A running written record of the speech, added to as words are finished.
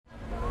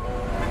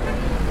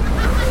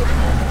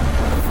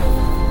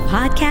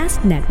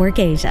Podcast Network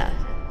Asia.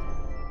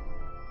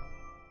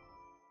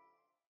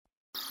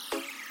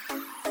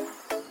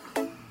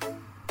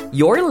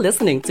 You're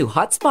listening to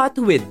Hotspot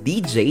with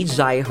DJ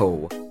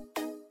Jaiho.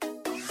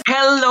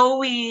 Hello!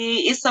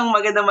 Isang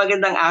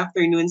magandang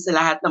afternoon sa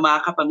lahat ng mga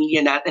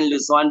kapamilya natin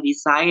Luzon,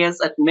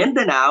 Visayas at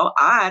Mindanao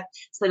at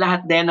sa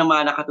lahat din ng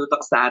mga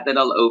nakatutok sa atin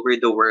all over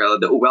the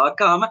world.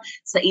 Welcome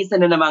sa isa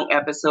na namang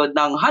episode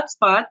ng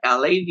Hotspot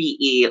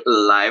LAVE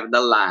Live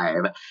the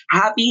Live.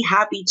 Happy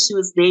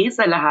Tuesday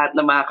sa lahat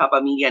ng mga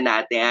kapamilya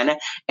natin.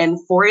 And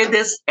for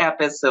this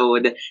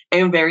episode,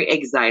 I'm very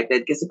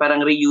excited kasi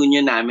parang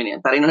reunion namin yan.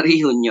 Parang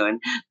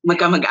reunion,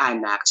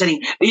 magkamag-anak.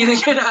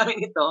 Reunion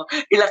namin ito.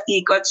 Ila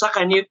Kiko at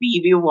saka ni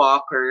Phoebe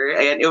Walker.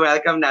 Ayan,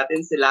 i-welcome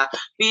natin sila.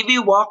 Phoebe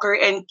Walker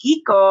and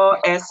Kiko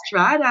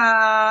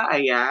Estrada.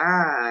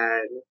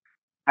 Ayan.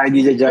 Hi,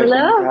 DJ Jai. Hello.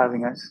 Thank you for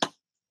having us.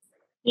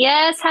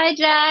 Yes, hi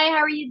Jai.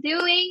 How are you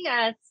doing?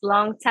 It's a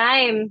long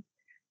time.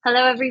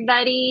 Hello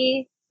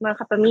everybody. Mga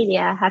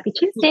kapamilya. Happy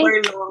Tuesday.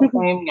 Super long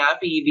time nga,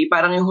 Phoebe.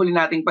 Parang yung huli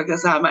nating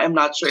pagsasama, I'm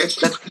not sure if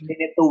that's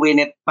minute to win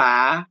it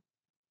pa.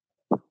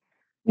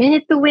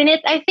 Minute to win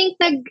it. I think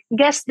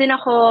nag-guest din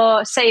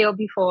ako sa'yo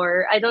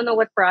before. I don't know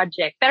what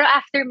project. Pero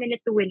after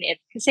Minute to Win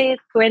It. Kasi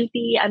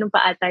 20, ano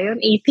pa ata yun?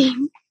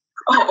 18?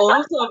 Oo,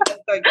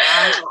 sobrang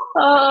tagal.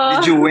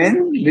 Did you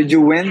win? Did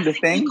you win the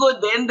thing? Kiko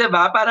din, di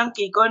ba? Parang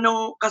Kiko,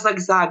 nung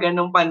kasagsagan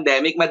ng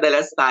pandemic,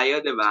 madalas tayo,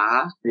 di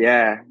ba?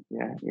 Yeah.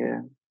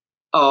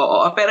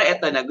 Oo, pero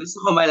eto na, gusto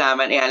ko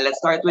malaman. Ayan,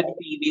 let's start with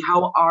Phoebe.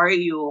 How are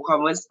you?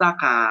 Kamusta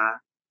ka?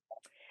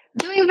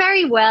 Doing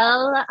very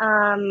well.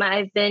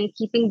 I've been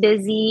keeping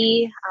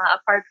busy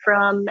apart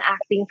from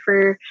acting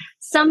for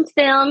some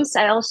films.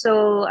 I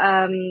also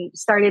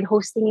started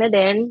hosting na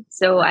din.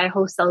 So I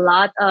host a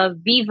lot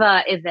of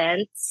Viva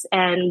events.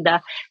 And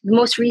the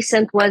most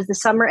recent was the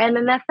Summer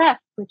MMFF,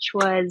 which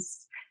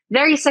was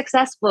very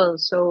successful.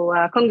 So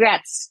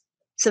congrats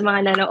sa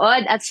mga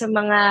nanood at sa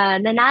mga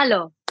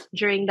nanalo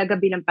during the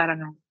Gabi ng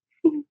Parangal.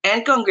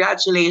 And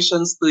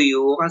congratulations to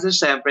you kasi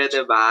syempre,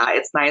 di ba,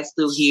 it's nice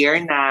to hear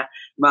na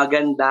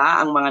maganda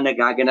ang mga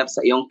nagaganap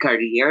sa iyong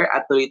career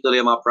at tuloy-tuloy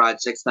ang mga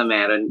projects na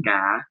meron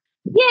ka.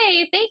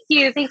 Yay! Thank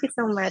you. Thank you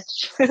so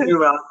much.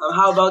 You're welcome.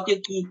 How about you,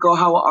 Kiko?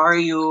 How are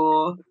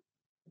you?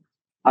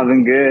 I've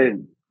been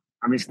good.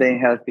 I'm just staying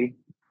healthy.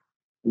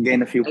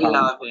 Gained a few I pounds.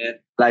 love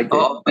it. Like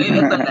Oo,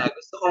 ayun ito na.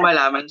 Gusto ko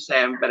malaman,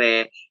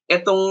 syempre,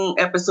 itong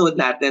episode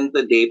natin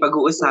today,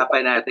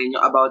 pag-uusapan natin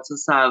yung about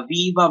sa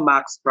Viva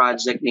Max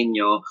project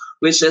ninyo,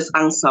 which is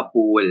ang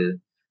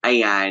Sapul.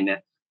 Ayan.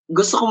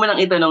 Gusto ko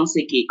munang itanong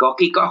si Kiko.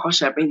 Kiko, ako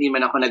syempre, hindi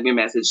man ako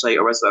nagme-message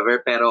sa'yo or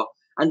whatsoever, pero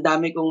ang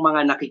dami kong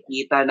mga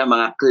nakikita na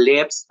mga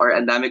clips or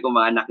ang dami kong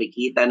mga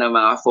nakikita na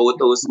mga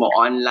photos mo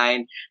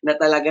online na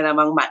talaga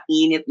namang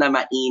mainit na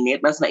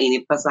mainit, mas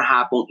mainit pa sa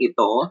hapong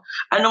ito.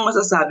 Anong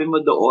masasabi mo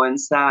doon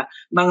sa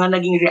mga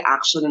naging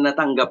reaction na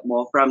natanggap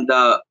mo from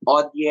the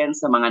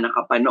audience, sa mga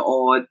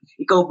nakapanood?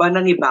 Ikaw ba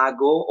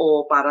nanibago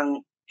o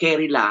parang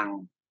carry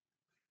lang?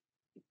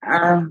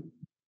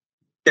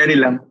 Carry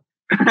lang.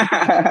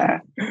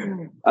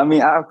 I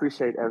mean, I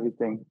appreciate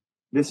everything.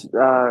 This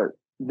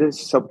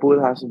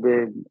Sapul has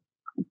been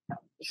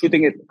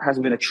shooting. It has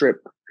been a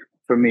trip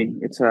for me.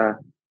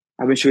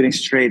 I've been shooting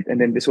straight,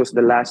 and then this was the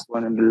last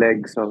one in the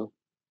leg.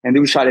 And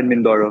we shot in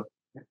Mindoro,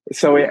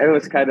 so it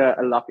was kind of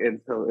a lock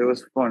in. So it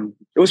was fun.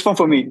 It was fun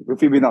for me.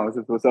 Phoebe knows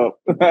what's up.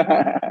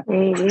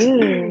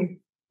 Mm-hmm.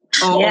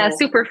 Oo. Yeah,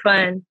 super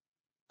fun.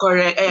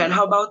 Correct. Ayan,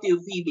 how about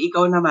you, Phoebe?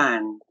 Ikaw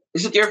naman.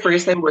 Is it your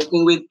first time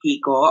working with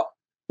Kiko?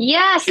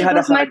 Yes, She it had a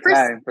was my hard first.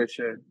 time for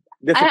sure.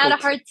 I had a Difficult.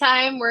 hard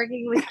time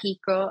working with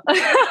Kiko.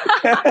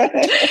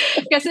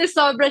 Kasi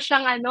sobra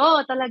siyang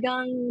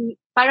talagang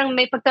parang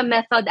may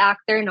pagka-method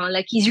actor, no?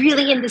 Like, he's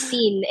really in the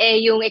scene.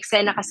 Yung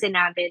eksena kasi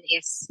namin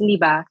is,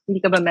 hindi ba? Hindi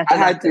ka ba method I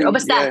had actor? to. O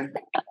basta,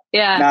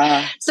 yeah.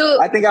 Nah,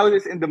 So, I think I was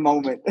just in the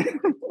moment.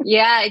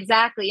 yeah,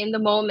 exactly, in the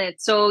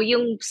moment. So,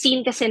 yung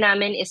scene kasi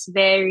namin is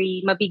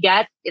very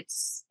mabigat.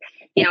 It's,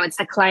 it's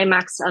the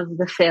climax of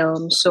the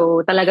film.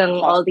 So,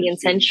 talagang all the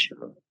intention.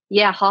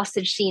 Yeah,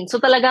 hostage scene.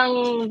 So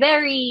talagang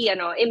very,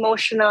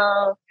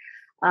 emotional.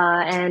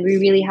 And we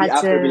really had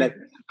After to... be like,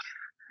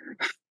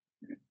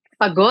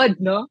 Pagod,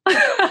 no?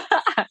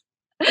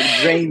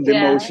 drained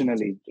Yeah.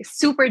 emotionally.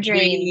 Super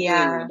drained,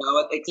 yeah.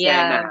 Bawat eksena.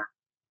 Yeah.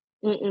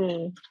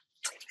 Mm-mm.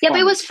 Yeah,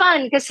 but it was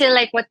fun kasi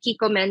like what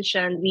Kiko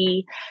mentioned,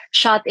 we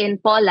shot in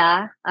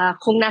Pola,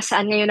 kung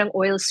nasaan ngayon ang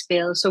oil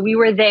spill. So we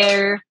were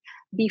there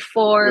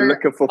before... We're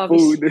looking for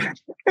food.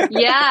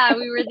 Yeah,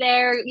 we were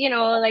there,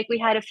 like we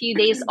had a few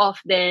days off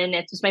then.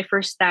 It was my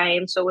first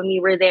time. So when we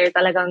were there,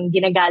 talagang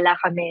ginagala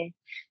kami.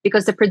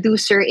 Because the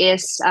producer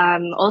is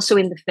also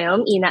in the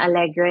film, Ina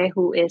Alegre,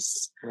 who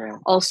is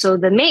also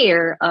the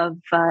mayor of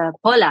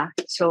Pola.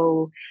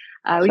 So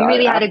we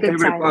really had a good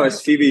favorite time. part was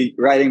Phoebe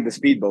riding the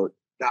speedboat.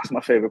 That's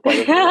my favorite part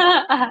of it.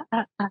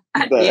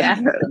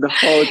 The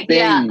whole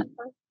thing.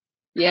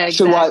 Yeah,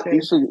 exactly.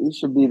 You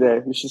should be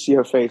there. You should see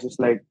her face. It's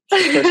like her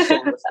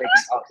soul was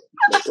taken out.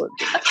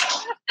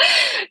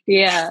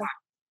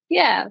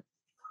 Yeah.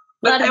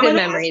 A lot But of I good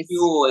wanna ask memories.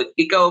 you,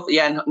 ikaw,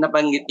 yan,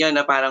 nabanggit nyo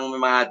na parang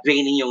may mga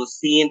draining yung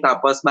scene,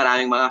 tapos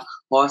maraming mga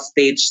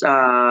hostage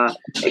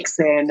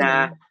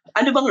eksena.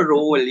 Ano bang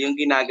role yung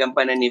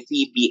ginagampanan ni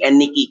Phoebe and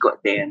ni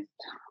Kiko din?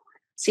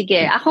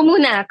 Sige, ako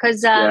muna because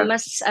Yeah.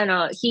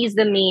 he's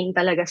the main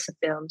talaga sa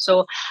film.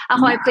 So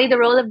ako I play the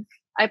role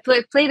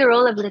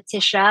of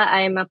Letitia.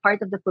 I'm a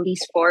part of the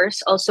police force.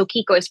 Also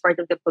Kiko is part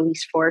of the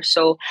police force.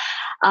 So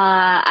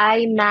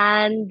I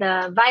man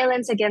the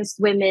violence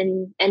against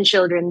women and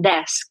children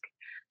desk.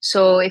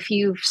 So if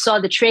you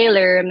saw the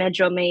trailer,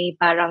 medyo may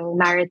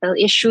parang marital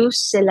issues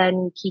sila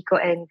ni Kiko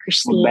and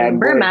Christine Bad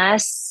boy.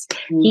 Burmas.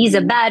 He's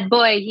a bad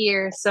boy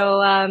here.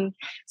 So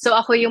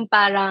ako yung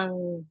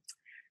parang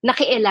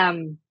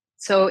nakialam.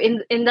 So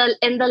in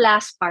the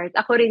last part,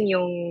 ako rin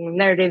yung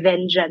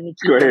na-revenge ni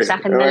Kiko. Correct. Sa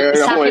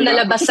akin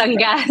nalabas ang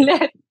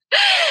galit.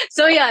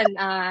 So yan,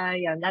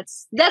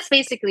 that's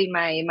basically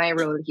my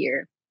role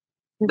here.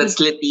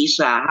 That's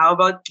Leticia. How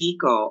about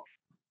Kiko?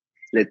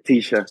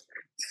 Letitia.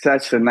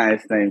 Such a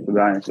nice name, to be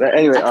honest. But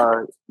anyway,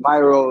 my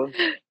role,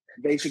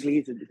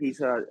 basically,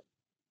 he's a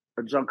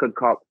drunken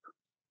cop.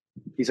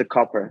 He's a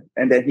copper.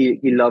 And then he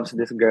loves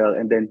this girl.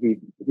 And then he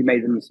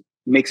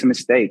makes a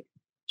mistake,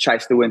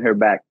 tries to win her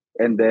back.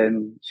 And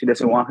then she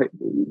doesn't want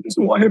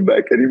him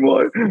back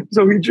anymore.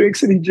 So he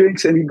drinks and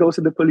he goes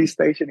to the police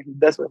station and he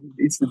does what he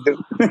needs to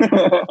do.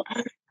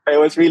 It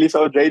was really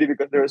so draining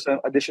because there were some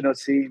additional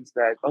scenes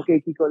that, okay,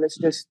 Kiko, let's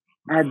just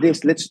add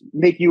this. Let's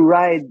make you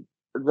ride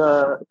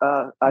the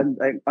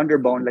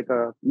underbone like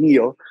a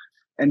Neo.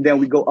 And then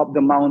we go up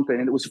the mountain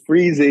and it was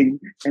freezing.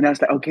 And I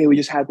was like, okay, we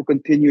just have to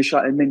continue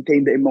shot and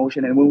maintain the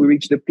emotion. And when we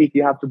reach the peak,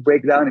 you have to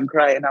break down and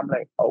cry. And I'm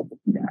like, oh,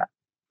 yeah.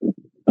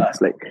 I was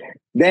like,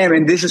 damn,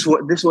 and this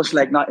was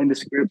like not in the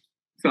script.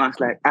 So I was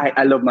like,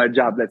 I love my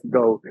job. Let's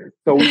go.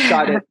 So we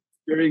shot it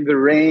during the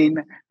rain.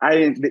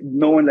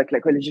 No one like,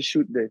 well, let's just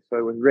shoot this. So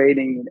it was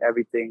raining and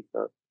everything.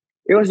 So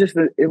it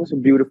was a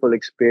beautiful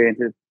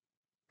experience.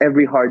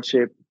 Every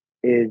hardship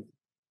is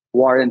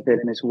warranted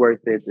and it's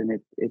worth it.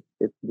 And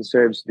it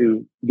deserves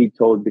to be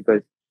told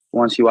because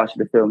once you watch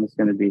the film, it's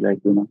going to be like,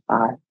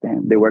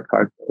 damn, they worked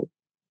hard for it.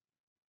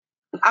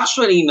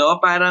 Actually, no,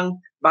 parang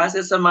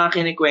base sa mga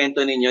kinikwento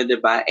ninyo, di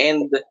ba?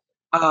 And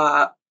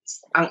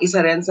ang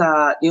isa rin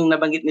sa, yung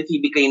nabanggit ni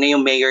Phoebe kayo na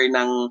yung mayor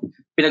ng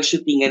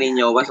pinag-shootingan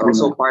ninyo was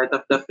also part of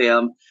the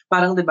film.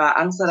 Parang di ba,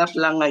 ang sarap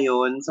lang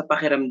ngayon sa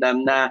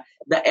pakiramdam na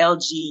the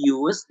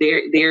LGUs,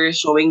 they're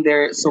showing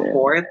their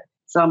support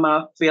sa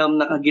mga film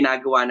na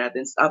ginagawa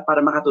natin para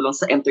makatulong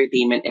sa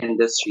entertainment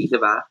industry, di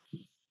ba?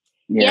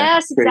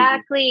 Yes,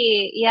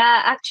 exactly.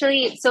 Yeah,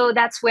 actually, so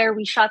that's where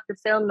we shot the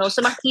film. No,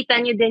 so makita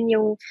nyo din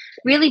yung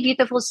really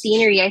beautiful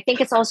scenery. I think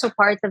it's also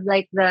part of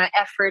like the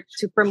effort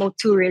to promote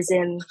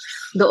tourism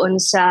doon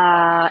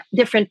sa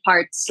different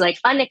parts, like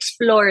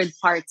unexplored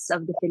parts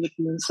of the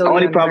Philippines. So the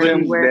only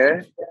problem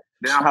there,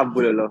 they don't have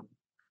bulalo.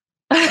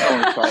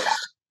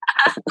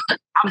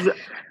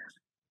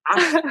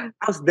 I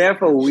was there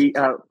for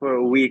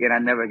a week and I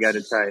never got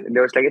it tried. And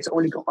they was like, it's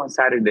only on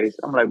Saturdays.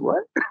 I'm like,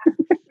 what?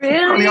 Really?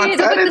 Only on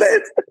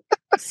Saturdays?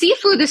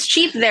 Seafood is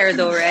cheap there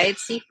though, right?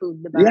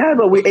 Seafood. Diba? Yeah,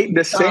 but we ate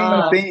the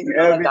same thing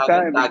every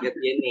time.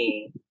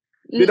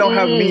 They don't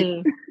have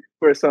meat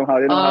for somehow.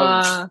 They don't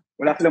have,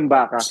 wala silang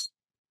baka.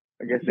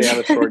 I guess they have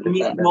a shortage.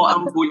 Mo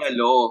ang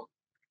bulalo.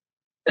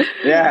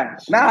 Yeah.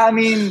 I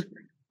mean,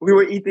 we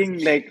were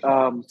eating like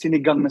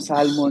sinigang na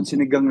salmon,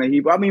 sinigang na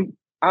hibo. I mean,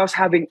 I was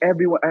having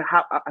everyone,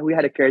 we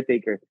had a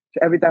caretaker. So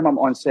every time I'm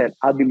on set,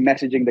 I'll be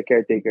messaging the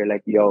caretaker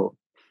like, yo,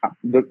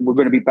 we're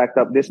going to be packed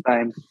up this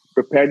time.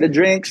 Prepare the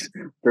drinks.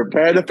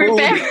 Prepare the food.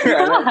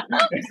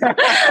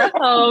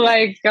 Oh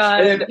my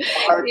God. And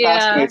our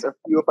castmates, a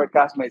few of our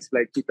castmates,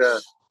 like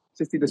Tita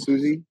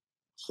Susie.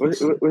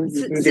 Suzette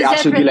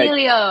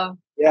Remilio.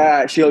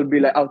 Yeah, she'll be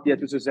like, Tia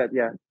to Suzette,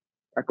 yeah.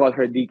 I call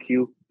her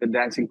DQ, the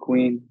dancing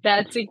queen.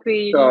 Dancing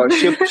queen. So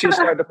she'll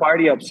start the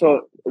party up.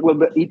 So we'll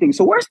be eating.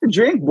 So where's the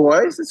drink,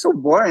 boys? It's so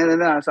boring.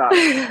 And then I was like,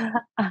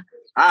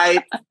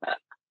 I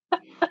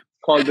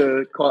call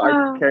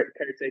our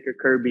caretaker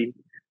Kirby,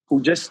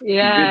 who just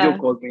video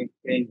called me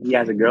saying he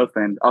has a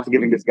girlfriend. I was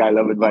giving this guy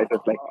love advice. I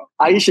was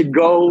like, you should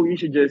go. You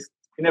should just.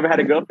 He never had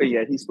a girlfriend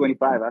yet. He's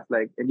 25. I was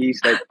like, and he's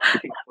like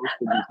getting close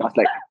to me. So I was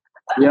like,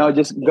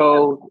 just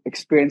go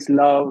experience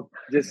love.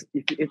 Just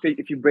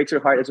if you breaks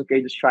your heart, it's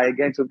okay. Just try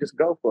again. So just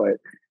go for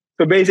it.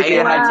 So basically,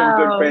 I had some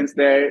good friends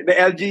there. The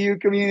LGU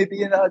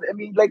community, I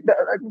mean, like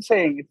I'm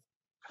saying.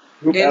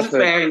 In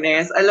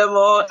fairness, alam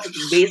mo,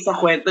 based sa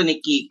kwento ni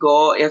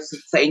Kiko,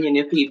 sa inyo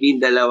ni Phoebe,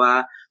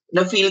 dalawa,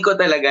 na-feel ko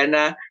talaga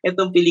na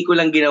itong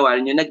pelikulang ginawa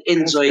niyo,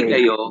 nag-enjoy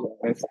kayo.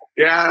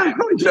 Yeah,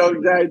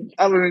 joke that.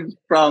 I will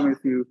promise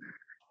you.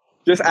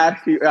 Just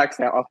ask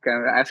her off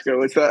camera. Ask her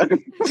what's up.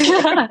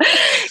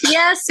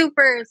 Yeah,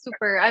 super.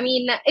 I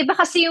mean, iba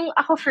kasi yung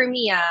ako for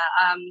me,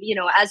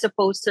 as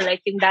opposed to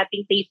like yung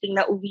dating taping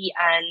na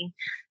uwian.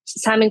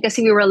 Sa amin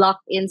kasi we were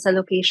locked in sa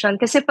location.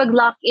 Kasi pag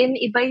locked in,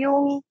 iba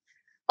yung,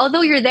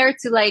 although you're there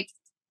to like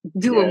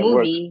do a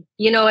work. movie.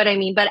 You know what I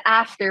mean? But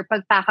after,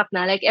 pag pack up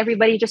na, like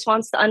everybody just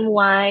wants to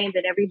unwind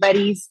and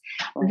everybody's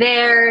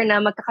there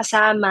na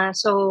magkakasama.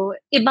 So,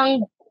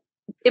 ibang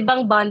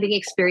bonding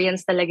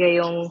experience talaga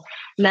yung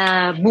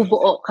na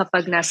bubuo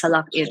kapag nasa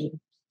lock-in.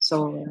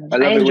 So, I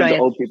love I it when enjoy the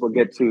it. old people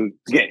get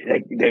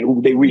like they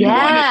really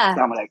want it.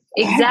 So I'm like,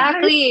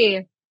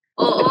 exactly.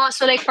 Oh,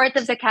 so like part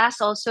of the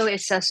cast also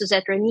is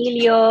Suzette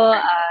Ranillo,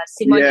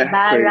 Simon Yeah,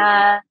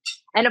 Ibarra,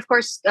 and of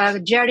course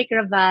Jerry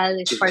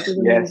Craval is part of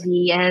the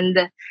movie.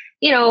 And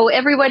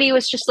everybody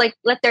was just like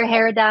let their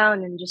hair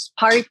down and just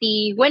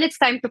party when it's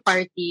time to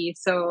party.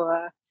 So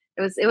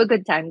it was a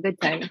good time.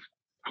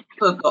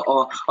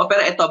 Totoo.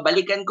 Pero ito,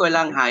 balikan ko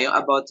lang yung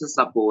about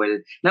sa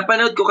Sapul.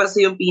 Napanood ko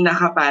kasi yung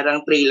pinaka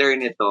parang trailer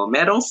nito.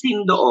 Merong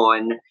scene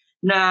doon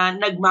na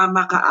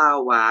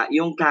nagmamakaawa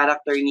yung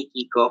character ni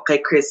Kiko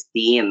kay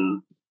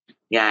Christine.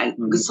 Yan.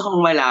 Gusto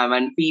kong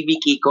malaman, Phoebe,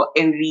 Kiko,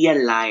 in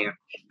real life,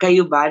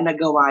 kayo ba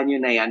nagawa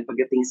nyo na yan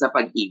pagdating sa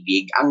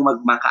pag-ibig, ang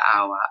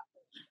magmakaawa?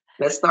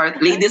 Let's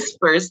start. Ladies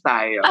first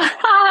tayo.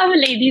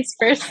 Ladies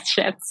first,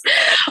 chefs.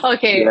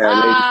 Okay. Yeah,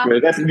 ladies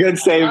first. That's a good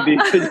save,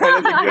 That's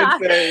a good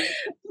save.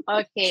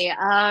 Okay.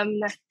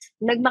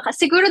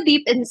 Siguro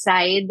deep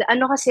inside,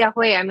 kasi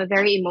ako I'm a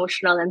very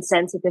emotional and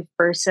sensitive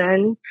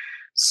person.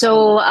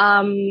 So,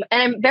 and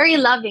I'm very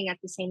loving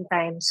at the same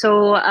time.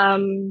 So,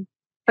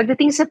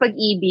 pagdating sa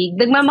pag-ibig,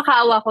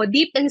 nagmamakaawa ko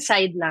deep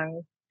inside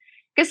lang.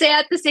 Kasi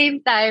at the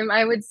same time,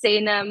 I would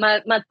say na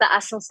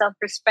mataas ang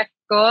self-respect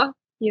ko,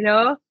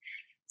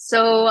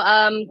 So,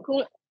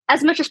 kung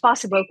as much as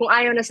possible, kung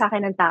ayaw na sa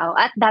akin ng tao,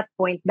 at that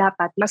point,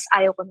 dapat mas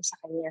ayaw ko na sa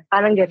kanya.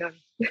 Parang ganun.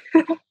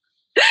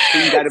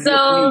 Queen gotta be a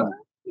queen.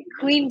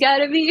 Queen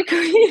gotta be a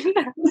queen.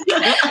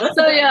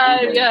 So,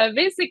 yeah,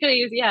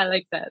 basically,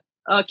 like that.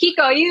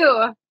 Kiko,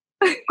 you?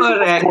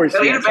 Correct. Course,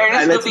 Pero in yes.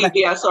 fairness to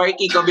Phoebe, sorry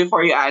Kiko,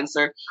 before you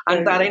answer,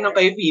 ang taray nung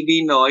kay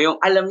Phoebe, yung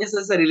alam niya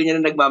sa sarili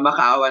niya na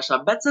nagmamakaawa siya,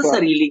 but sa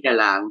sarili niya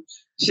lang.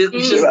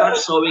 She's not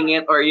showing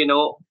it or,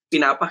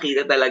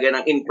 pinapakita talaga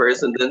ng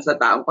in-person dun sa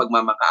taong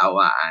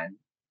pagmamakaawaan.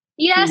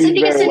 Yes,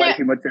 hindi kasi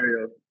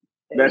material.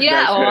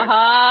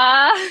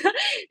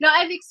 No,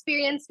 I've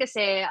experienced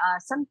kasi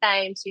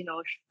sometimes,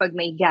 pag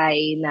may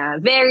guy na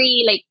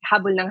very like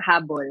habol ng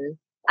habol,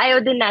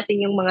 ayaw din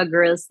natin yung mga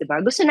girls,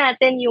 diba? Gusto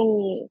natin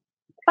yung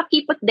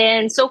pakipot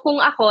din. So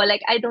kung ako,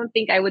 like I don't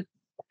think I would,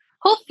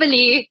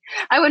 hopefully,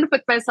 I wouldn't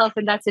put myself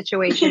in that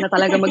situation na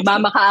talaga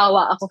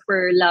magmamakaawa ako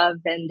for love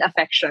and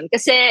affection.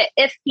 Kasi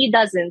if he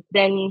doesn't,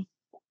 then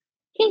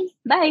okay,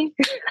 bye.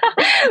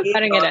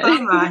 Parang ganun.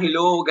 Tama.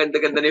 Hello,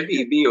 ganda-ganda ni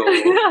Phoebe,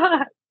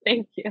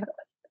 Thank you.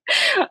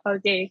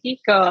 Okay,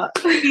 Kiko.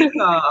 I don't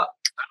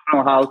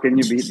know how can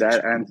you beat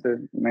that answer,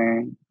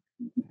 man.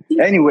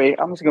 Anyway,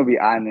 I'm just gonna be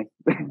honest.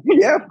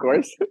 Yeah, of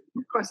course.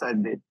 Of course I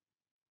did.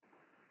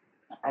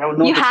 I don't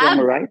know if it's wrong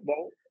or right,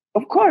 though.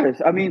 Of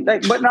course. I mean,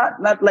 like, but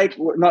not like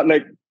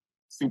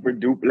super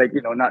dupe, like,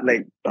 not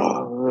like,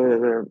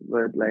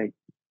 but like,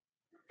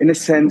 in a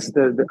sense,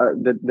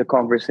 the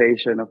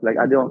conversation of like,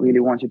 I don't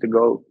really want you to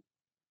go.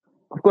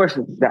 Of course,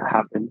 that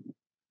happened.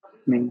 I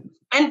mean,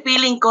 and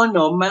feeling ko,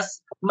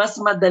 mas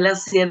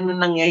madalas yan na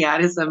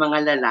nangyayari sa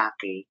mga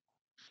lalaki.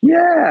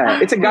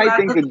 Yeah, it's a guy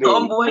thing to do.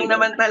 Ang buhay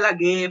naman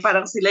talaga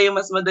Parang sila yung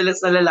mas madalas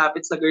na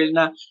lalapit sa girl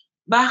na,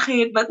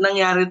 bakit? Ba't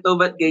nangyari to?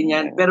 Ba't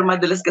ganyan? Pero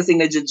madalas kasi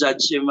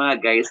na-judge yung mga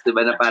guys,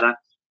 diba? Na parang,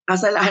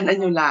 kasalanan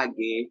nyo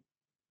lagi.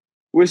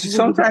 Which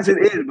sometimes it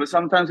is, but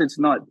sometimes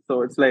it's not.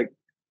 So it's like,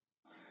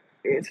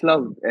 it's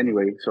love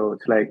anyway. So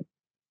it's like,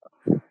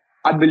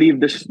 I believe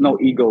there's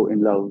no ego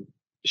in love.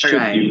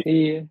 Should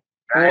be.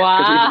 Right? Wow.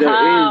 If there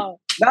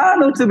is,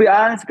 no, to be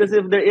honest, because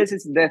if there is,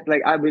 it's death.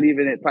 Like, I believe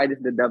in it. Pride is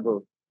the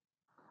devil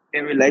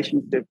in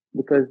relationship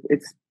because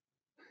it's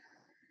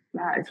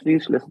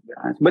useless to be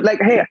honest. But like,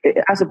 hey,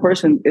 as a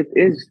person,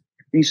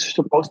 you're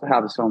supposed to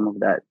have some of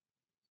that.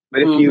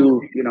 But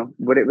if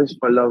but it was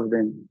for love,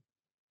 then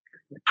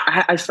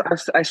I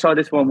saw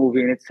this one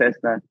movie and it says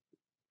that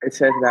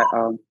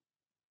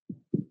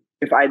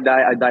if I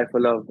die for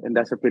love, and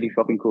that's a pretty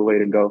fucking cool way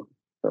to go.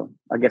 So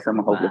I guess I'm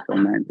a hopeless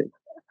romantic.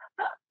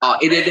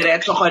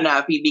 Idediretso ko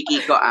na, Phoebe,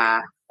 Kiko,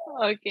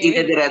 Okay.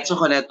 Idediretso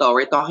ko na to.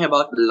 We're talking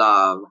about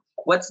love.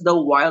 What's the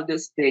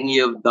wildest thing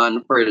you've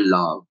done for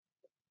love?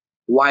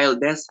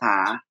 Wildest,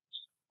 ha?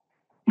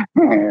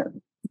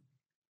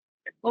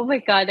 Oh my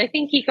God, I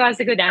think Kiko has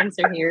a good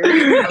answer here.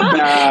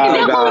 Hindi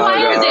ako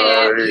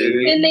wild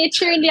In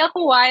nature, hindi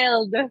ako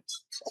wild.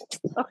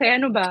 Okay,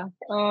 ano ba?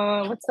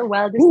 What's the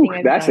wildest thing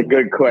I've that's done? a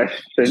good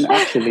question,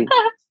 actually.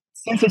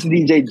 Since it's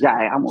DJ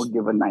Jai, I'm going to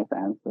give a nice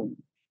answer.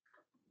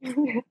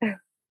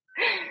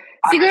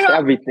 Siguro,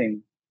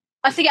 everything.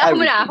 Sige, ako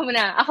muna.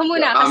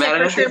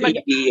 Kasi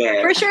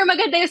for sure,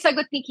 maganda yung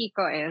sagot ni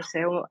Kiko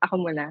So, ako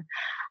muna.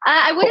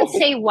 I wouldn't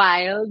say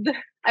wild.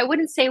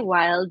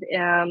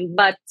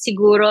 But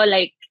siguro,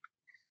 like,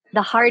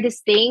 the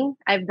hardest thing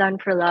I've done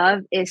for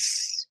love is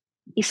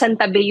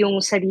isantabi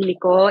yung sarili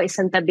ko,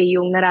 isantabi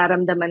yung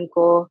nararamdaman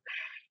ko.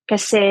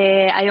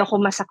 Kasi ayoko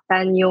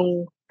masaktan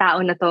yung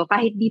tao na to.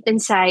 Kahit deep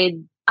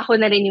inside,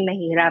 ako na rin yung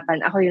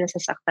nahihirapan. Ako yung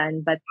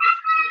nasasaktan. But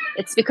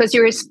It's because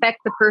you respect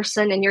the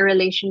person and your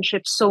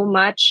relationship so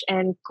much,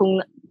 and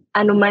kung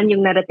ano man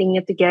yung narating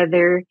niyo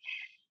together,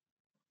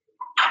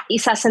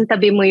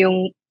 isasantabi mo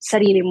yung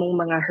sarili mong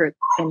mga hurt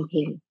and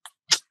pain.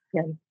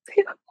 Yan.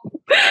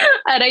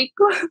 Aray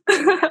ko.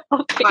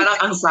 Okay. Parang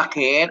ang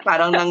sakit.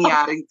 Parang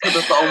nangyari sa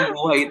totoong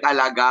buhay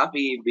talaga,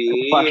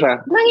 Phoebe.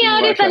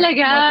 Nangyari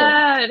talaga.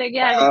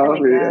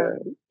 Yeah.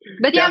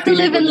 But you have to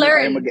live and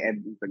learn.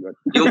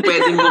 Yung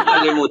pwede mong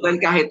kalimutan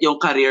kahit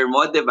yung career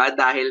mo, di ba?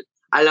 Dahil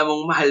alam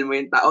mong mahal mo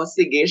yung tao,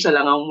 sige, siya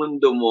lang ang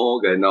mundo mo,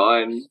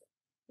 ganon.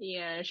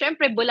 Yeah.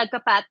 Syempre, bulag ka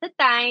pa at the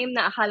time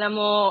na akala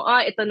mo,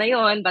 ito na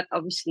yon, but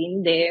obviously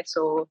hindi.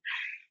 So,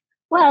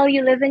 well,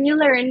 you live and you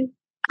learn.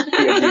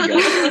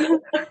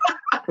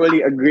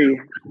 Fully agree.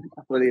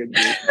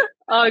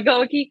 Oh,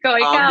 go Kiko,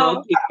 ikaw.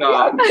 Go,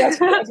 Kiko.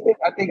 That's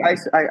it. I think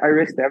I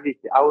risked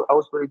everything. I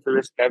was willing to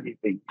risk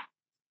everything.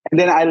 And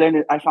then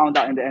I found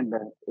out in the end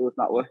that it was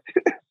not worth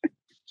it.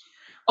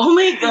 Oh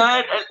my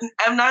God!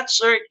 I'm not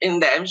sure.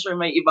 Hindi, I'm sure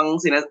may ibang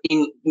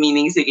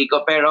meaning si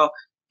Kiko. Pero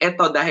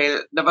eto,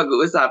 dahil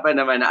napag-uusapan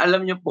naman na,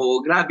 alam niyo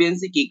po, grabe yan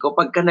si Kiko.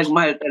 Pagka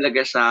nagmahal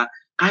talaga siya,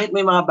 kahit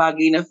may mga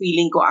bagay na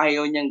feeling ko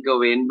ayaw niyang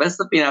gawin,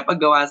 basta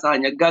pinapagawa sa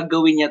kanya,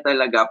 gagawin niya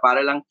talaga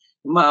para lang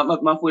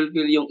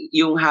ma-fulfill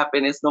yung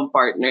happiness ng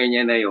partner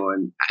niya na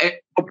yun.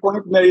 The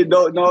point na you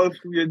don't know if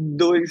you're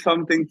doing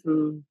something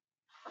to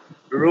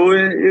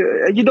ruin,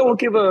 you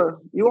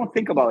won't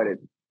think about it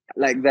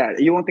like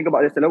that. You won't think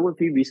about it. Like what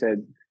Phoebe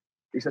said,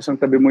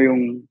 isasangtabi mo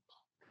yung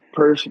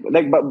person.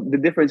 Like, but the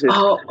difference is,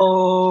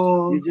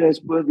 you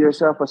just put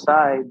yourself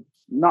aside,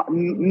 not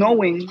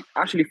knowing,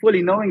 actually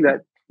fully knowing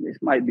that this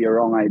might be a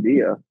wrong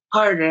idea.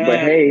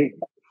 Correct.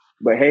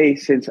 But hey,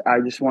 since I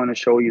just want to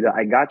show you that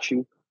I got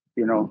you,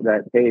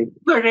 that hey,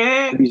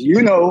 correct. At least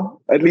you know.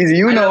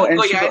 Alam And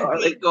ko yan,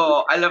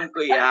 Kiko. Alam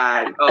ko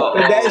yan. Oh.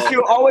 And then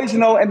you always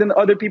know, and then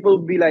other people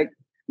will be like,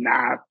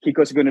 nah,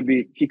 Kiko's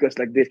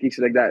like this, Kiko's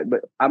like that.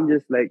 But I'm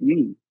just like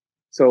me.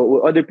 So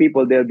with other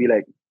people, they'll be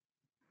like,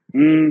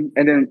 and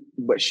then,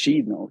 but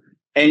she knows.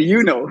 And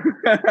you know.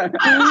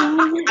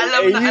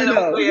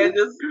 alam ko yan,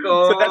 Diyos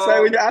ko. So that's why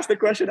when you asked the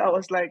question, I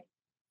was like,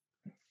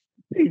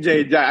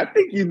 DJ, I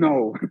think you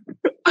know.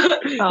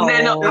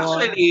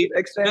 Actually,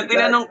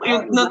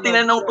 nung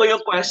tinanong ko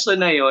yung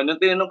question na yun,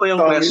 question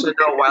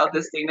na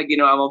wildest thing na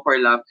ginawa mo for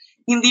love,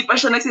 hindi pa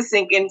siya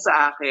nagsisink in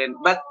sa akin.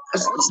 But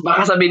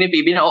baka sabihin ni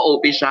Phoebe na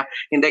OP siya.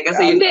 Hindi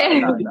kasi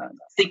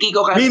si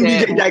Kiko kasi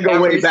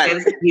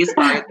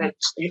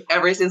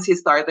ever since he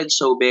started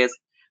showbiz,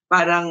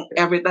 parang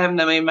every time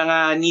na may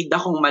mga need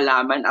akong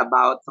malaman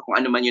about kung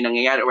ano man yung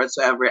nangyayari or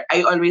whatsoever,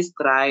 I always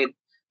tried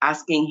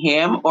asking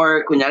him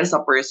or kunyari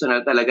sa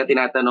personal talaga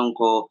tinatanong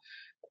ko.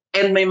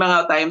 And may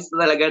mga times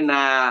na talaga na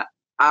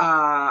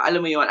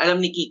alam mo yun,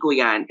 alam ni Kiko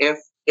yan, if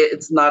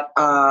it's not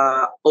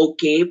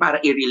okay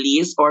para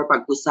i-release or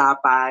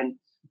pag-usapan,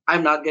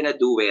 I'm not gonna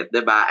do it,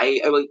 diba?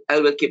 I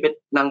will keep it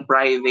ng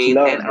private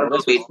and I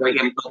will wait for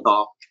him to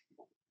talk.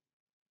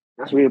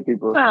 That's real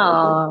people.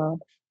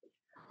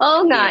 Oh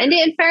nga. And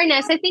in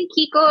fairness, I think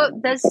Kiko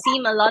does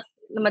seem a lot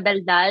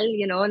madaldal,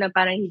 na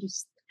parang he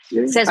just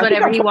says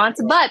whatever he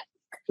wants. But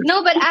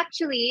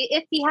actually,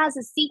 if he has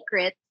a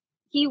secret,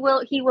 he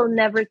will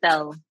never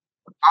tell.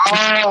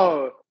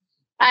 Oh,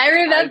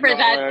 I remember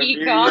that,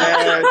 Kiko.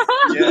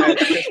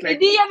 Yes.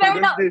 Hindi niya,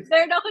 meron ako.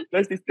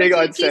 There's this thing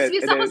on set.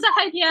 Chismis ako sa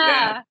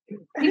kanya.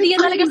 Hindi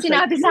niya talaga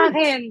sinabi sa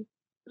akin.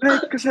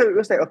 Because it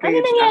was like, okay,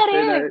 ano nangyari?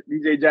 After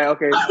DJ Jai,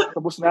 okay,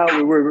 tapos na,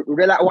 we were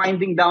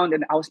winding down,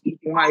 and I was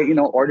eating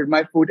ordered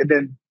my food, and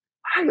then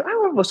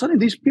all of a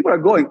sudden, these people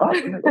are going up.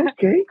 I'm like,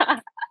 okay.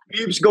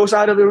 Phoebes goes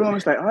out of the room.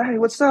 It's like,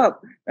 hey, what's up?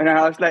 And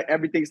I was like,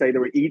 everything's like,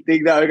 they were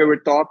eating, they were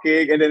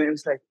talking, and then it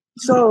was like,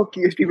 so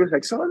people was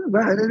like, so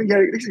bad.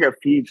 This is like,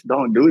 Phoebes,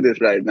 don't do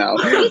this right now.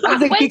 I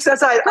think Kicks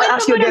aside. I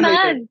ask you again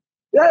later.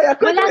 Yeah.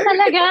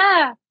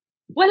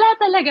 Wala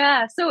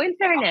talaga. So in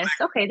fairness,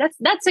 okay,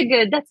 that's a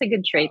good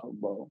trait. I'm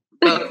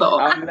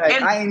like,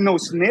 I ain't no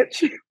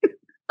snitch.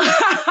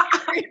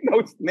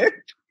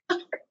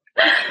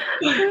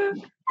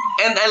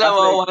 And alam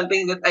mo, one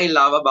thing that I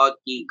love about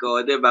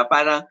Kiko, di ba?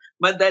 Parang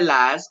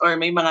madalas or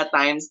may mga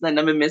times na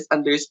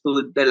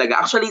nami-misunderstood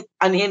talaga. Actually,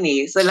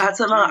 sa lahat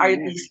sa mga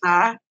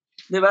artista,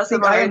 di ba?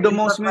 I am the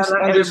most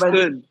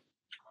misunderstood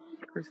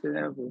person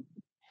ever.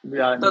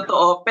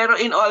 Totoo. Pero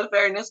in all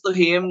fairness to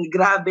him,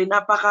 grabe,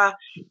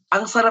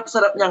 ang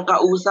sarap-sarap niyang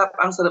kausap,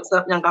 ang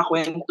sarap-sarap niyang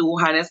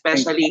kakwentuhan,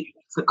 especially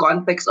sa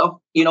context of,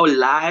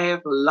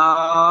 life,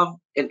 love,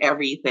 and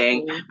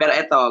everything. Pero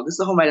eto,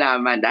 gusto ko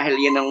malaman, dahil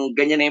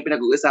ganyan na yung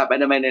pinag-uusapan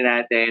naman na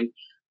natin,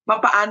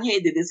 paano niyo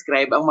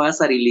i-describe ang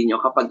mga sarili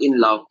niyo kapag in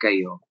love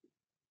kayo?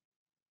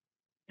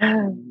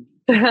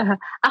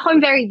 Ako, I'm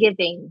very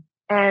giving.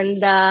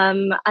 And, that's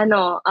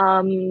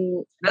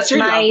your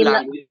love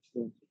language.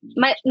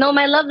 My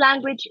love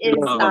language is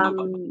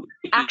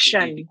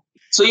action.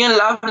 So yung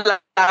love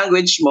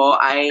language mo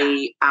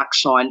ay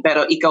action,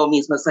 pero ikaw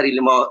mismo sa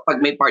sarili mo, pag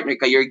may partner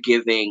ka, you're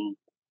giving.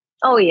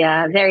 Oh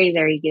yeah, very,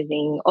 very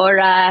giving.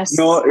 Oras.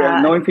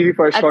 Knowing Phoebe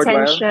for a short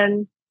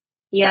attention.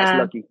 while. Yeah.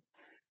 That's lucky.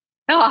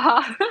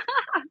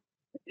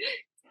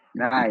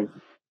 Nice.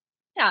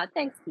 Yeah,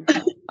 thanks.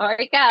 Or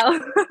ikaw.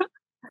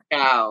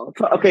 Wow.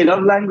 Okay,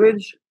 love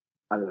language.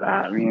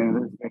 I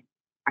mean,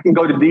 I can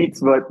go to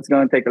deets, but it's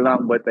gonna take a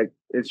long. But like,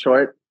 in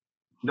short,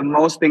 the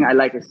most thing I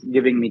like is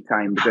giving me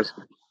time because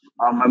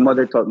my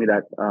mother taught me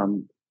that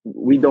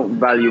we don't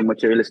value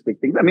materialistic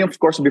things. I mean, of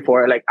course,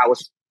 before like I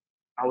was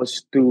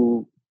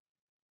too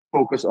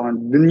focused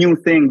on the new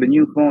thing, the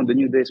new phone, the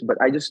new this. But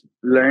I just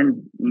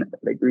learned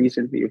like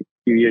recently, a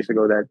few years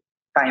ago, that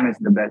time is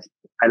the best.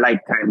 I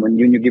like time. When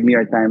you give me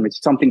your time,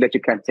 it's something that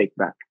you can't take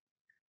back.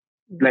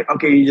 Like,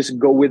 okay, you just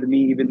go with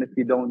me, even if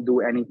you don't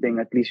do anything.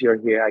 At least you're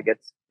here. I get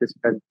to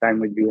spend time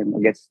with you and I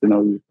get to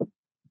know you.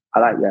 I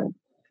like that.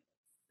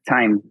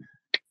 Time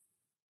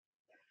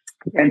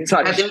and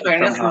touch. At in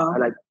fairness, Somehow. no? I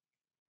like.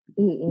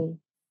 Mm-mm.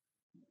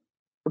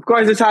 Of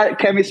course, it's hard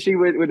chemistry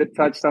with the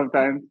touch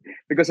sometimes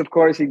because, of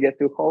course, you get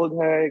to hold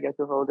her, you get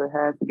to hold her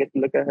hand, you get to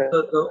look at her.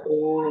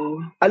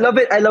 Totoo. I love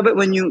it. I love it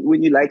when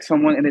you like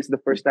someone and it's the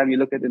first time you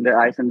look at in their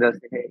eyes and they'll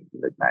say, "Hey,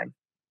 you look nice."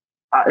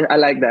 I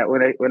like that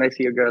when I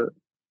see a girl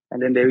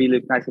and then they really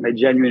look nice and I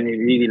genuinely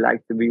really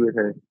like to be with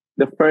her.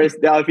 The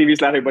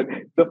Phoebe's laughing, but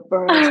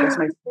that's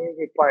my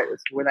favorite part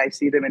is when I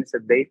see them and it's a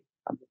date.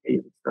 I'm like, hey,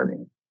 it's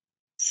stunning.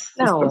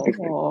 No.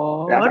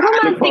 Yeah, I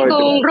look forward to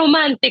that.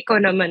 Romantiko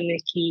naman ni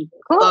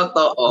Kiko.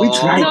 Totoo. We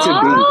try to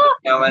be.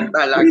 Naman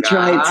talaga. We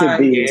try to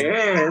be.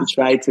 Yes. We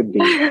try to be.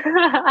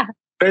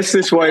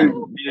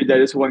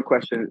 There's one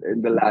question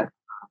in the last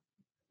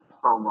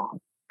promo.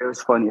 It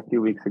was funny a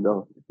few weeks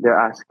ago. They're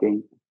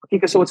asking,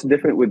 okay, so what's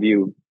different with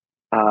you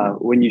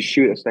when you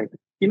shoot? It's like,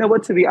 you know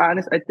what, to be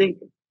honest, I think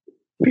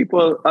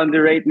people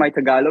underrate my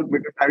Tagalog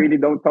because I really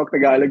don't talk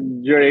Tagalog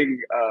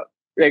during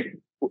like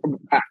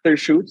after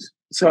shoots.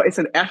 So it's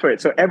an effort.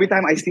 So every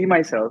time I see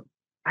myself,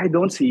 I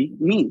don't see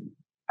me.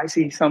 I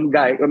see some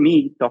guy or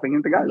me talking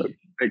in Tagalog.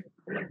 Like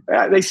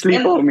they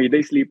sleep on me.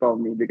 They sleep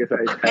on me because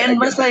I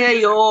And masaya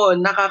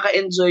yun.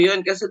 Nakaka-enjoy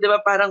yun. Kasi di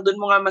ba parang dun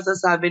mo nga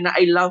masasabi na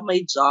I love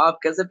my job.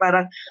 Kasi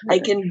parang I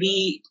can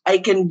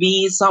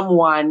be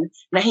someone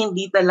na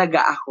hindi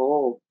talaga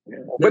ako.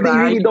 Yeah. Diba? But they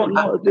really don't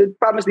know. They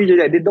promise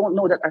DJ, they don't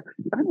know that.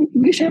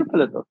 English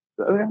pala to.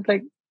 So I'm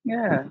like,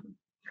 yeah.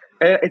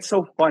 It's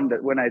so fun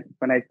that when I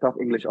talk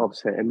English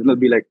offset and they'll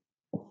be like,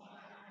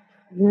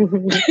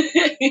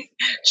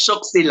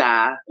 shook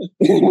sila.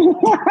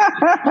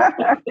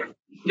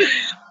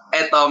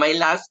 Eto, may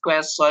last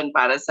question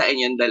para sa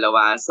inyong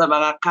dalawa. Sa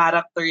mga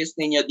characters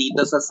ninyo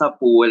dito sa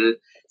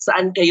Sapul,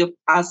 saan kayo,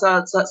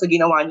 sa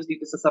ginawa nyo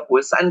dito sa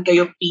Sapul, saan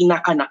kayo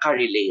pinaka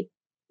nakarelate?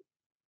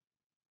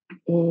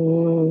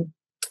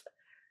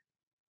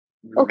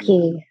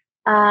 Okay.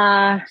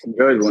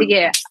 Good one.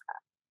 Sige.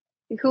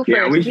 Who first?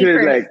 Yeah, we should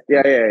first. like,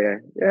 yeah.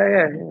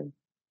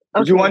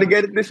 Okay. Do you want to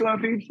get this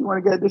one, Phoebe? You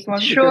want to get this one?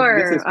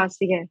 Sure.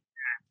 Sige.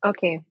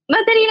 Okay.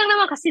 Madali lang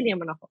naman kasi di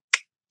naman ako.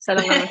 Isa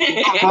lang naman.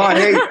 Oh,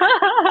 hey.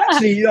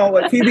 Actually, you know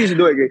what Phoebe's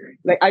doing?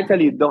 Like I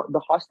tell you,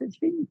 the hostage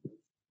thing.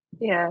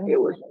 Yeah.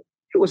 It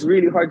was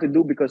really hard to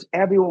do because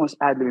everyone was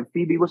ad-libbing.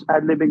 Phoebe was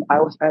ad-libbing.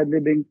 I was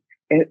ad-libbing,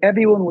 and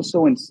everyone was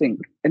so in sync.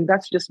 And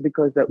that's just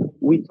because that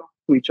we talk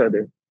to each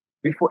other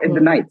before in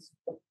the nights.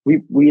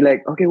 We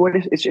like, okay, what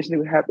is it's just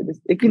happened?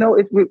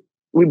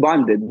 We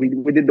bonded. We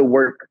did the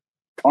work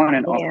on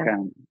and off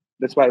cam.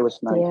 That's why it was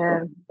nice.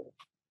 Yeah.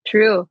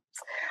 True.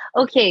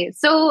 Okay,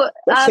 so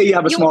let's say you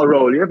have a small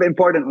role. You have an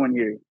important one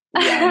here.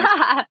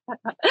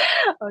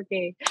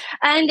 Okay.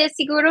 And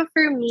siguro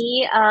for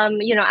me,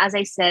 as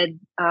I said,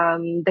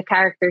 the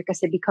character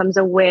kasi becomes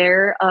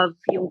aware of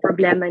yung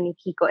problema ni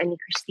Kiko and ni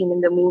Christine in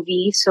the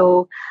movie.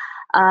 So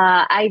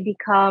I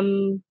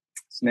become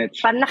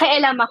snitch. Parang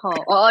nakailam ako.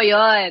 Oo,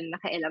 yun.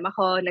 Nakailam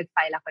ako.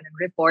 Nag-file ako ng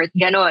report.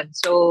 Ganon.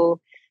 So,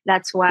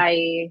 that's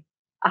why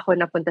ako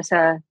napunta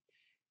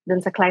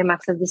dun sa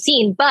climax of the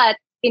scene.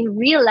 But, in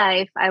real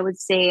life, I would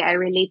say I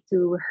relate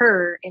to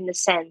her in the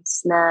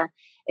sense na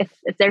if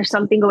there's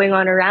something going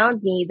on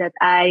around me that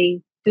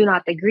I do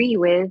not agree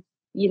with,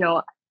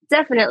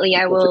 definitely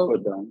I will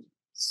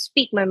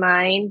speak my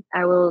mind.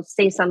 I will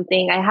say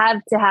something. I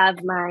have to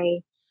have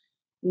my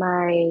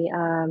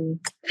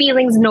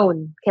feelings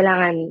known.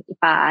 Kailangan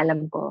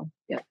ipaalam ko.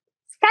 Yeah.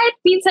 Kahit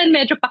minsan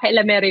medyo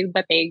pakialamero yung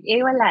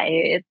dating, wala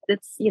eh.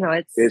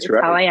 It's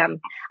right. How I am.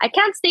 I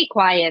can't stay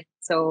quiet.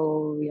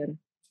 So, yun.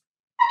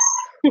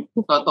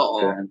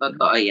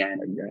 Totoo yan.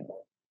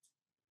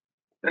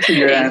 That's a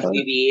good answer.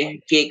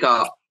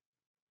 Kiko.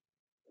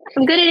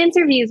 I'm good at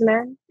interviews,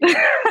 man.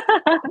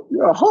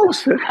 You're a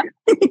host.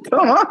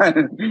 Come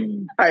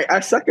on.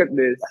 I suck at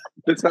this.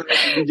 That's why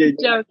DJ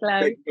joke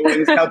like, no one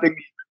is helping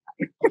me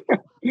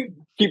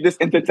keep this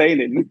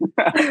entertaining.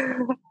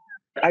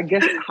 I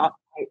guess how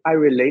I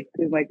relate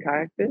to my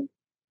character.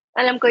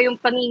 Alam ko yung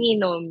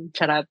panginginom.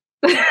 Charap.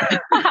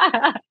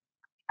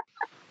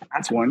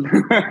 That's one.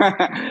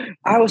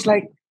 I was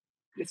like,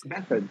 it's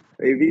method,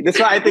 baby. That's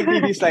why I think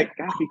Phoebe's like,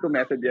 Kiko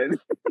method yan.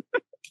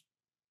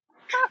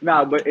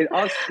 No, but in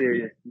all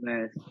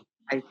seriousness,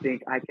 I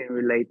think I can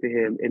relate to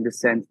him in the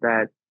sense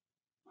that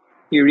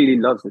he really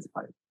loves his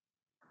wife.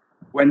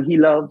 When he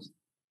loves,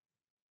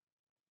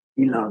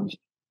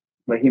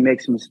 but he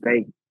makes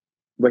mistakes.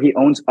 but he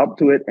owns up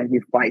to it and he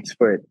fights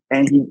for it.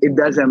 And it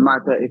doesn't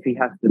matter if he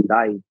has to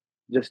die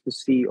just to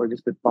see or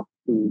just to talk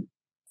to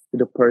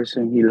the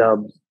person he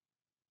loves.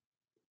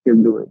 He'll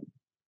do it.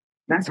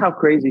 That's how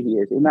crazy he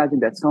is.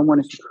 Imagine that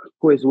someone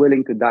who is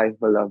willing to die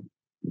for love.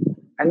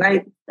 And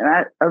I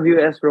view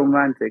it as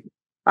romantic.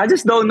 I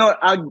just don't know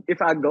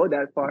if I go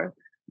that far,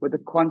 but the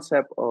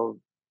concept of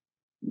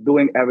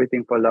doing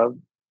everything for love,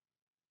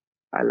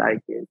 I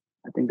like it.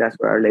 I think that's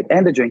where I relate.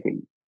 And the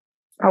drinking.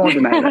 I won't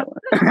deny that one.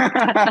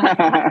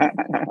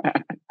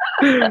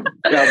 Yeah,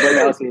 but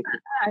also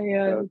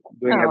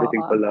doing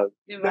everything for love.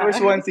 There was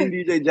one scene,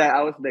 DJ Jai,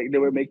 I was like, they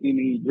were making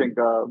me drink,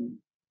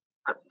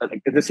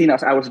 like the scene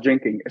I was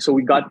drinking. So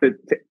we got the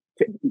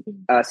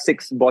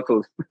 6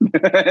 bottles.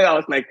 I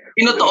was like,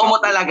 Tinutuo mo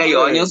talaga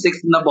yon, yung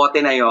 6 na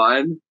bote na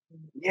yon?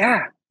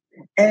 Yeah.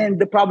 And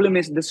the problem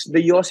is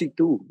the Yossi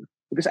too.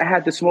 Because I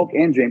had to smoke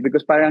and drink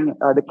because parang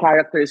the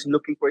character is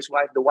looking for his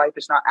wife. The wife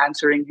is not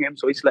answering him.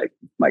 So it's like,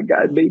 my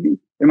God, baby.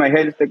 In my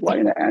head, it's like, why are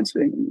you not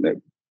answering?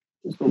 Like,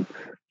 so,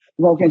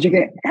 smoking and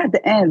drinking. At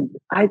the end,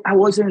 I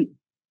wasn't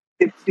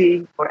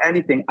tipsy or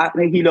anything.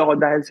 Nahihilo ako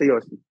dahil sa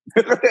Yossi.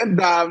 Ang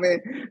dami.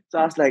 So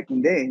I was like,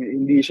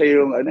 hindi siya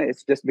yung,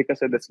 it's just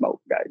because of the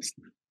smoke, guys.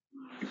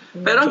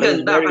 Pero ang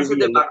ganda kasi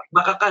diba,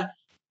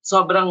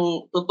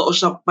 sobrang totoo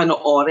siya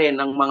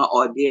panoorin ng mga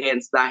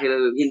audience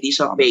dahil hindi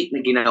siya fake na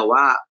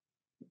ginawa.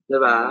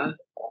 Diba?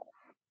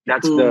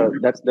 That's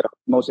the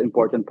most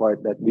important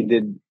part that we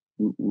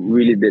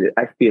really did it.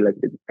 I feel like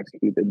it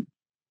executed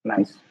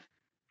nice.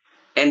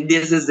 And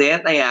this is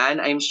it. Ayan,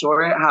 I'm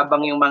sure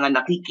habang yung mga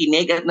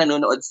nakikinig at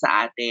nanonood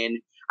sa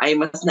atin ay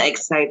mas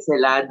na-excite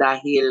sila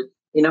dahil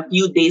in a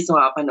few days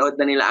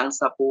mapapanood na nila ang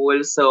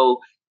Sapul.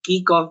 So,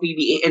 Kiko,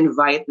 Phoebe,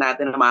 i-invite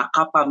natin ang mga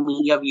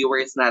kapamilya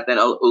viewers natin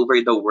all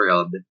over the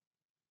world.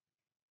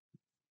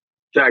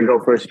 Should I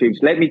go first, Phoebe?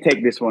 Let me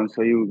take this one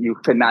so you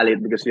finale it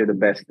because you're the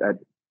best at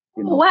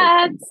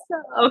what?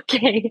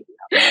 Okay.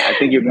 I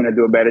think you're gonna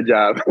do a better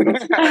job.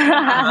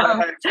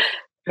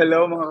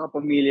 Hello, mga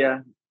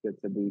kapamilya. Good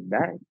to be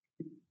back.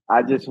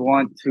 I just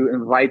want to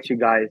invite you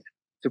guys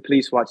to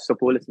please watch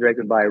Sapul. It's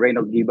directed by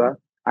Reynold Giba.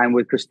 I'm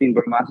with Christine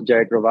Bermas,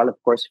 Jarek Roval, of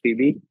course,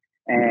 Phoebe,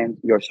 and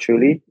yours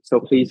truly. So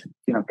please,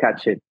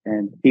 catch it.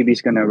 And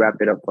Phoebe's gonna wrap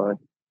it up for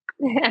us.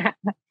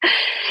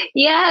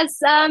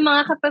 Yes,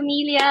 mga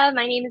kapamilya,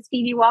 my name is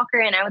Phoebe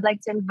Walker and I would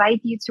like to invite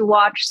you to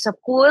watch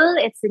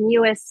Sapul. It's the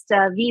newest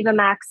Viva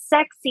Max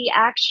sexy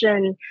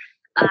action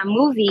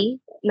movie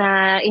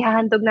na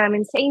ihahandog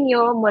namin sa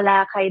inyo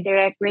mula kay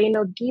Direk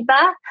Reynold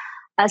Giba.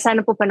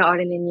 Sana po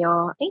panoorin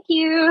ninyo. Thank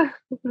you!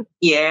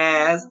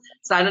 Yes!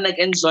 Sana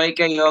nag-enjoy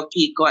kayo,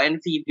 Kiko and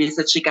Phoebe,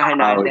 sa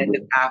chikahan natin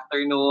this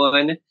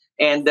afternoon.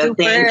 And thank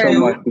you so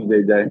much,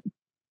 DJ.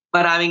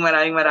 Maraming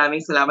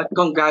salamat.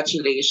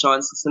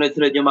 Congratulations sa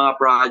sunod-sunod yung mga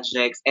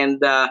projects. And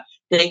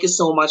thank you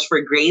so much for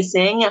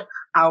gracing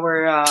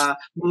our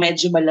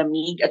medyo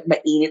malamig at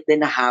mainit din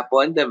na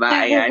hapon, diba?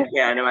 Ayan,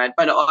 kaya naman,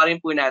 panoorin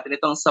po natin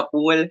itong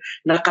Sapul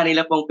na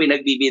kanila pong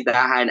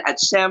pinagbibidahan. At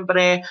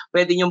syempre,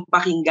 pwede niyong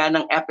pakinggan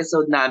ang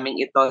episode namin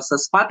ito sa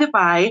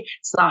Spotify,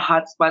 sa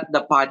Hotspot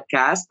the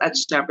podcast, at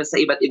syempre sa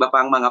iba't iba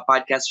pang mga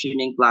podcast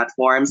streaming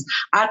platforms.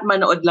 At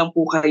manood lang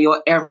po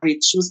kayo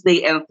every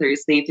Tuesday and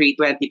Thursday,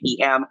 3:20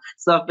 p.m.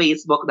 sa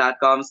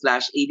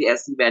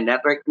facebook.com/ABS-CBN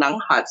Network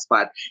ng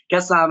Hotspot.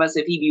 Kasama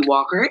si Phoebe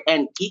Walker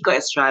and Kiko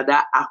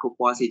Estrada, ako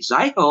po si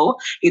Jaiho.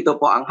 Ito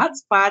po ang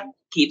Hotspot.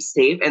 Keep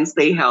safe and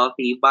stay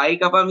healthy. Bye,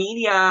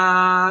 kapamilya!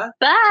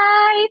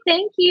 Bye!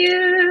 Thank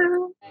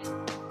you!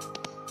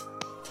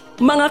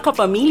 Mga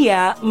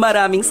kapamilya,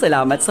 maraming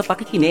salamat sa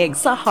pakikinig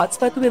sa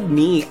Hotspot with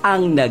me,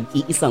 ang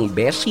nag-iisang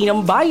beshi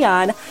ng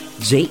bayan,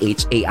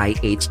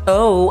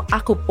 JHAIHO.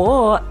 Ako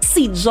po,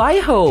 si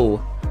Jaiho.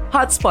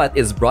 Hotspot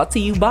is brought to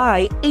you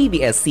by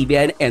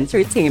ABS-CBN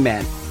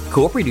Entertainment.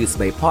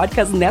 Co-produced by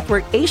Podcast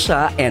Network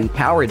Asia and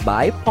powered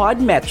by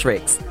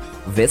Podmetrics.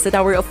 Visit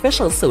our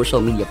official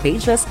social media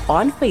pages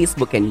on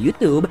Facebook and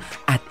YouTube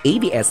at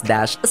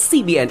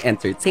ABS-CBN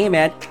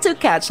Entertainment to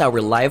catch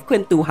our live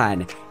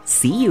kwentuhan.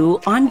 See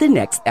you on the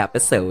next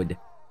episode.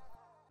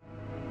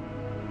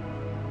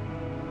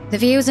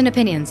 The views and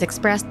opinions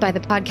expressed by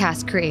the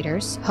podcast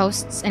creators,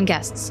 hosts, and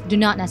guests do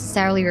not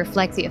necessarily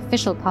reflect the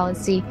official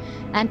policy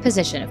and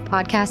position of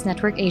Podcast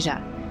Network Asia,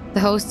 the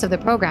hosts of the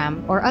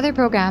program, or other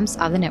programs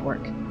of the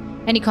network.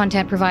 Any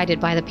content provided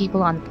by the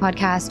people on the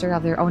podcast are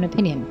of their own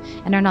opinion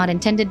and are not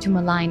intended to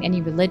malign any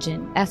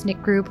religion,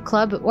 ethnic group,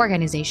 club,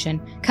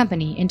 organization,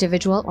 company,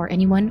 individual, or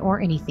anyone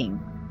or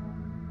anything.